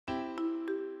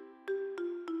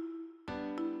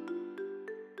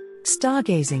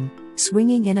stargazing,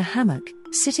 swinging in a hammock,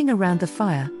 sitting around the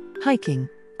fire, hiking,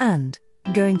 and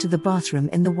going to the bathroom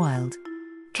in the wild.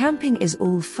 Camping is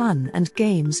all fun and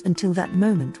games until that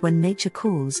moment when nature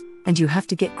calls, and you have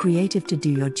to get creative to do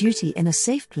your duty in a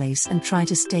safe place and try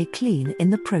to stay clean in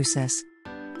the process.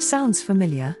 Sounds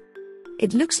familiar?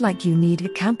 It looks like you need a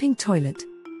camping toilet.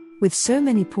 With so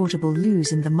many portable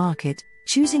loos in the market,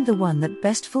 choosing the one that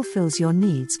best fulfills your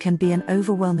needs can be an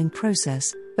overwhelming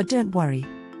process, but don't worry.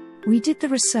 We did the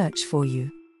research for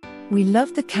you. We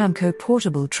love the Camco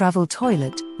portable travel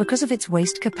toilet because of its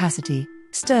waste capacity,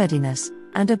 sturdiness,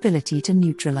 and ability to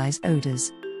neutralize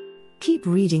odors. Keep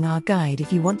reading our guide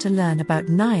if you want to learn about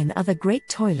 9 other great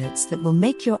toilets that will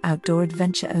make your outdoor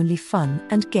adventure only fun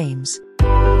and games.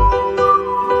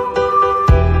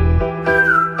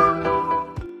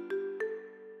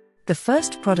 The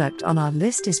first product on our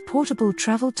list is Portable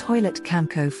Travel Toilet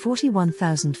Camco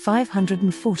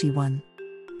 41541.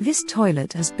 This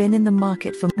toilet has been in the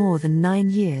market for more than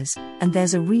 9 years, and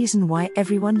there's a reason why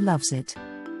everyone loves it.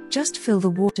 Just fill the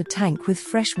water tank with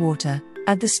fresh water,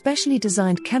 add the specially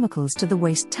designed chemicals to the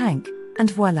waste tank,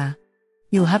 and voila!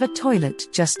 You'll have a toilet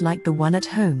just like the one at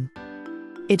home.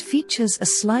 It features a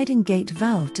sliding gate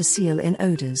valve to seal in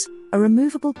odors, a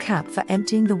removable cap for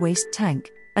emptying the waste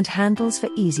tank, and handles for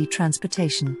easy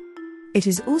transportation. It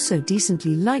is also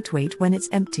decently lightweight when it's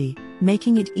empty,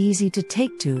 making it easy to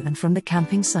take to and from the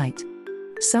camping site.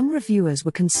 Some reviewers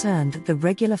were concerned that the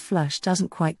regular flush doesn't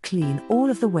quite clean all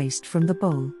of the waste from the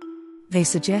bowl. They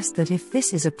suggest that if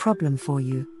this is a problem for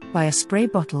you, buy a spray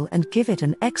bottle and give it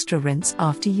an extra rinse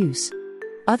after use.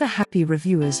 Other happy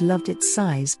reviewers loved its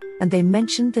size, and they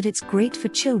mentioned that it's great for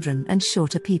children and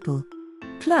shorter people.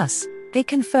 Plus, they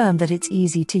confirm that it's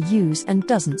easy to use and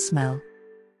doesn't smell.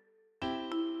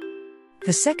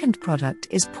 The second product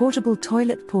is Portable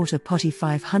Toilet Porta Potti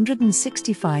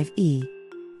 565E.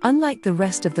 Unlike the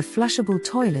rest of the flushable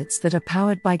toilets that are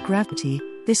powered by gravity,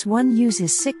 this one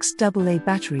uses 6 AA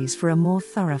batteries for a more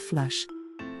thorough flush.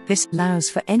 This allows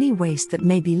for any waste that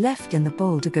may be left in the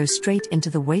bowl to go straight into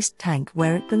the waste tank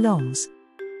where it belongs.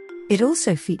 It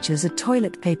also features a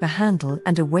toilet paper handle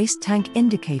and a waste tank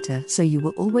indicator, so you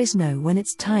will always know when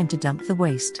it's time to dump the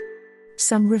waste.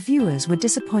 Some reviewers were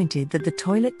disappointed that the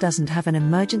toilet doesn't have an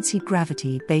emergency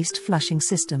gravity-based flushing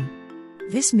system.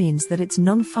 This means that it's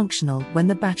non-functional when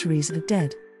the batteries are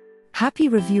dead. Happy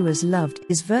reviewers loved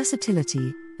its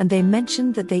versatility, and they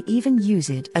mentioned that they even use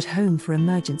it at home for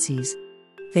emergencies.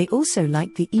 They also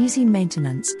liked the easy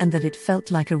maintenance and that it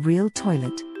felt like a real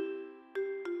toilet.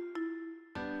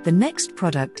 The next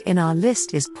product in our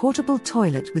list is Portable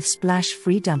Toilet with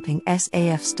Splash-Free Dumping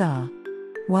AFSTAR.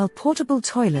 While portable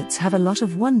toilets have a lot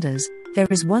of wonders, there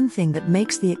is one thing that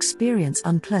makes the experience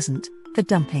unpleasant: the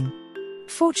dumping.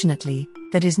 Fortunately,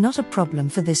 that is not a problem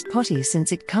for this potty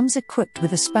since it comes equipped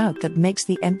with a spout that makes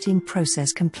the emptying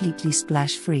process completely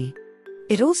splash-free.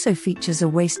 It also features a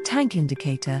waste tank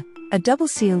indicator, a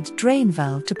double-sealed drain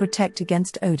valve to protect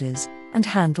against odors, and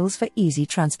handles for easy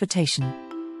transportation.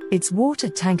 Its water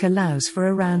tank allows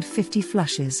for around 50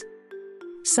 flushes.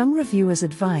 Some reviewers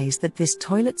advise that this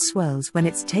toilet swells when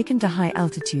it's taken to high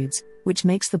altitudes, which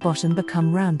makes the bottom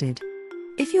become rounded.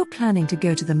 If you're planning to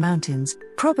go to the mountains,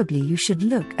 probably you should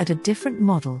look at a different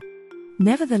model.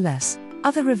 Nevertheless,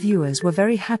 other reviewers were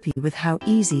very happy with how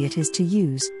easy it is to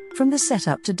use, from the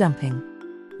setup to dumping.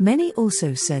 Many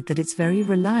also said that it's very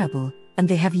reliable, and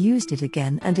they have used it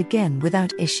again and again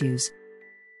without issues.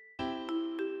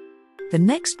 The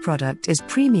next product is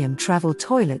Premium Travel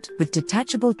Toilet with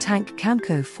Detachable Tank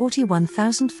Camco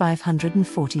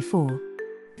 41544.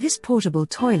 This portable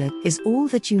toilet is all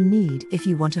that you need if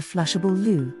you want a flushable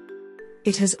loo.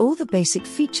 It has all the basic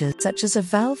features such as a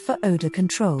valve for odor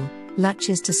control,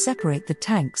 latches to separate the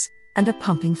tanks, and a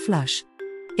pumping flush.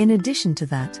 In addition to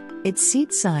that, its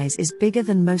seat size is bigger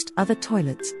than most other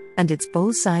toilets, and its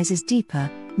bowl size is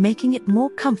deeper, making it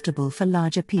more comfortable for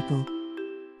larger people.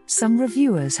 Some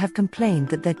reviewers have complained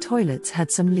that their toilets had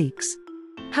some leaks.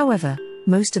 However,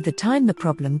 most of the time the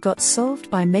problem got solved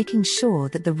by making sure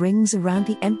that the rings around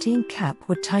the emptying cap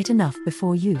were tight enough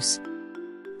before use.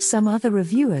 Some other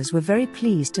reviewers were very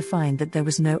pleased to find that there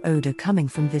was no odor coming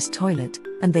from this toilet,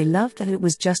 and they loved that it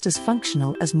was just as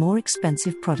functional as more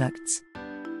expensive products.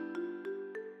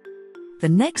 The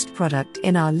next product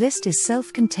in our list is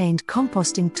Self-Contained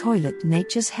Composting Toilet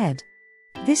Nature's Head.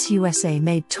 This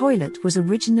USA-made toilet was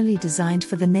originally designed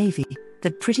for the Navy,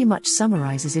 that pretty much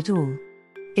summarizes it all.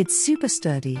 It's super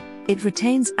sturdy, it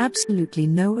retains absolutely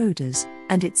no odors,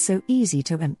 and it's so easy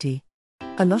to empty.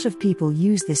 A lot of people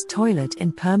use this toilet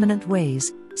in permanent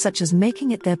ways, such as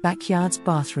making it their backyard's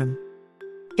bathroom.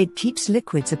 It keeps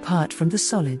liquids apart from the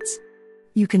solids.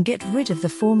 You can get rid of the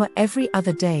former every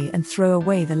other day and throw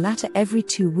away the latter every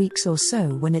 2 weeks or so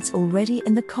when it's already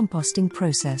in the composting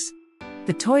process.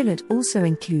 The toilet also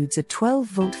includes a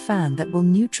 12-volt fan that will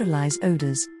neutralize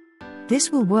odors. This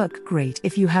will work great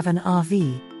if you have an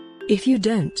RV. If you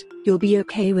don't, you'll be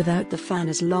okay without the fan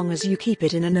as long as you keep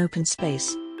it in an open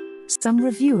space. Some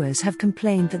reviewers have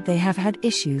complained that they have had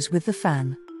issues with the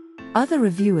fan. Other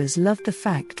reviewers loved the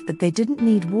fact that they didn't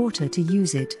need water to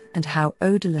use it and how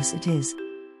odorless it is.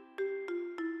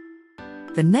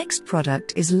 The next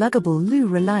product is Luggable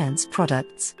Reliance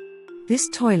products. This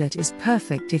toilet is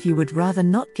perfect if you would rather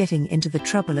not getting into the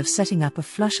trouble of setting up a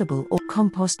flushable or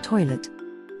compost toilet.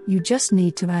 You just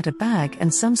need to add a bag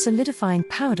and some solidifying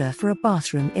powder for a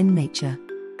bathroom in nature.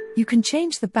 You can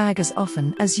change the bag as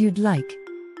often as you'd like.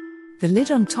 The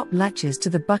lid on top latches to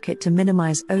the bucket to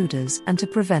minimize odors and to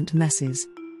prevent messes.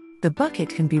 The bucket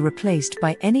can be replaced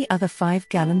by any other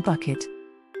 5-gallon bucket.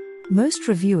 Most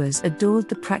reviewers adored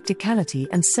the practicality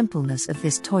and simpleness of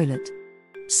this toilet.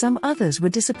 Some others were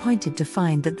disappointed to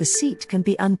find that the seat can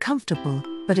be uncomfortable,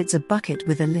 but it's a bucket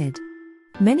with a lid.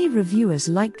 Many reviewers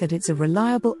like that it's a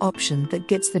reliable option that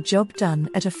gets the job done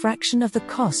at a fraction of the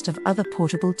cost of other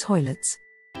portable toilets.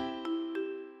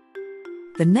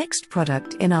 The next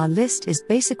product in our list is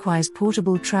Basicwise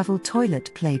Portable Travel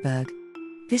Toilet Playberg.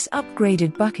 This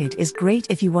upgraded bucket is great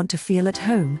if you want to feel at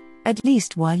home, at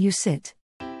least while you sit.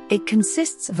 It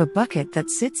consists of a bucket that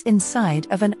sits inside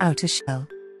of an outer shell.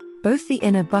 Both the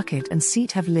inner bucket and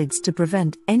seat have lids to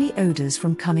prevent any odors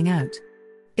from coming out.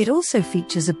 It also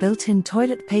features a built-in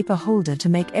toilet paper holder to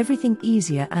make everything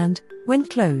easier and, when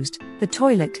closed, the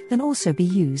toilet can also be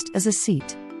used as a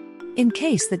seat. In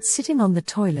case that sitting on the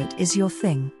toilet is your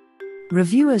thing.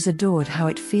 Reviewers adored how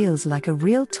it feels like a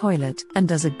real toilet and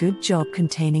does a good job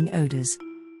containing odors.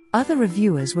 Other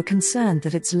reviewers were concerned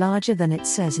that it's larger than it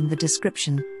says in the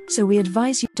description, so we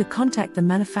advise you to contact the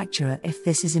manufacturer if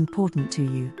this is important to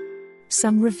you.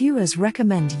 Some reviewers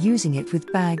recommend using it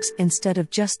with bags instead of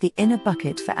just the inner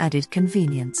bucket for added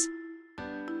convenience.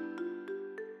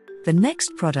 The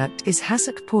next product is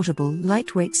Hassock Portable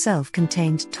Lightweight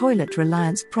Self-Contained Toilet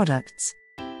Reliance products.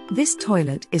 This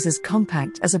toilet is as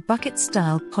compact as a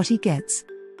bucket-style Potti gets.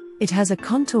 It has a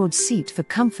contoured seat for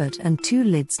comfort and 2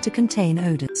 lids to contain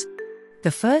odors. The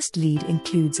first lid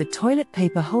includes a toilet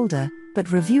paper holder,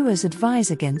 but reviewers advise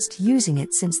against using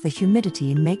it since the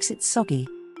humidity makes it soggy.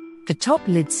 The top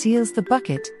lid seals the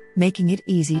bucket, making it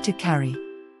easy to carry.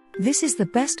 This is the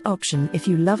best option if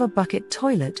you love a bucket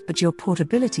toilet but your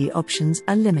portability options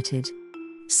are limited.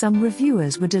 Some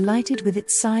reviewers were delighted with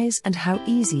its size and how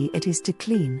easy it is to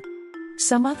clean.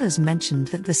 Some others mentioned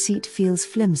that the seat feels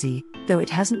flimsy, though it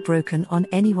hasn't broken on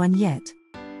anyone yet.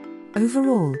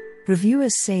 Overall,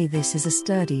 reviewers say this is a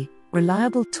sturdy,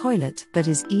 reliable toilet that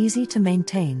is easy to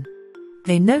maintain.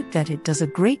 They note that it does a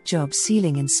great job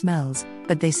sealing in smells,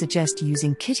 but they suggest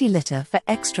using kitty litter for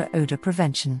extra odor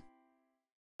prevention.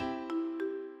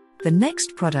 The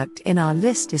next product in our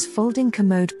list is Folding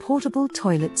Commode Portable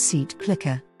Toilet Seat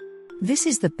Blika. This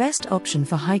is the best option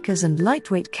for hikers and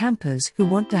lightweight campers who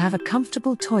want to have a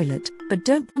comfortable toilet but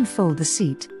don't unfold the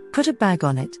seat, put a bag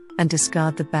on it, and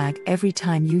discard the bag every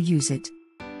time you use it.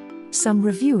 Some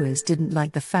reviewers didn't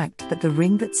like the fact that the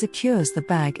ring that secures the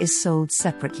bag is sold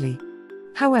separately.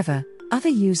 However, other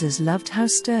users loved how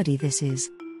sturdy this is.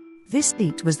 This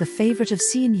seat was the favorite of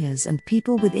seniors and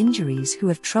people with injuries who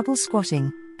have trouble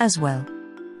squatting, as well.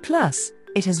 Plus,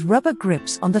 it has rubber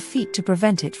grips on the feet to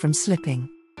prevent it from slipping.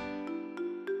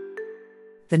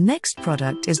 The next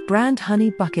product is brand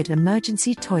Honey Bucket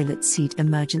Emergency Toilet Seat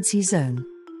Emergency Zone.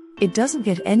 It doesn't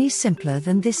get any simpler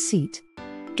than this seat.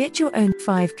 Get your own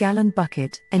 5-gallon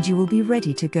bucket and you will be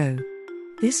ready to go.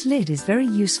 This lid is very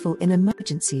useful in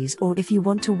emergencies or if you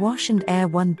want to wash and air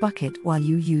one bucket while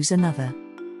you use another.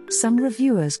 Some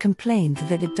reviewers complained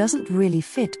that it doesn't really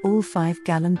fit all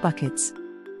 5-gallon buckets.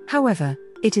 However,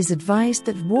 it is advised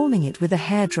that warming it with a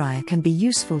hairdryer can be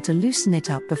useful to loosen it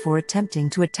up before attempting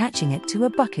to attaching it to a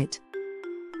bucket.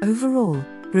 Overall,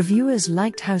 reviewers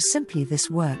liked how simply this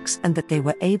works and that they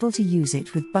were able to use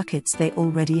it with buckets they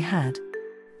already had.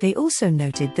 They also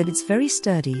noted that it's very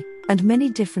sturdy, and many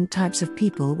different types of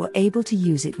people were able to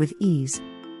use it with ease.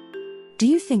 Do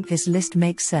you think this list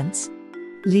makes sense?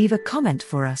 Leave a comment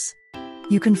for us.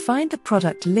 You can find the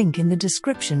product link in the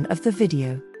description of the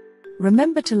video.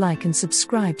 Remember to like and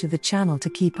subscribe to the channel to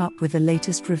keep up with the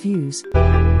latest reviews.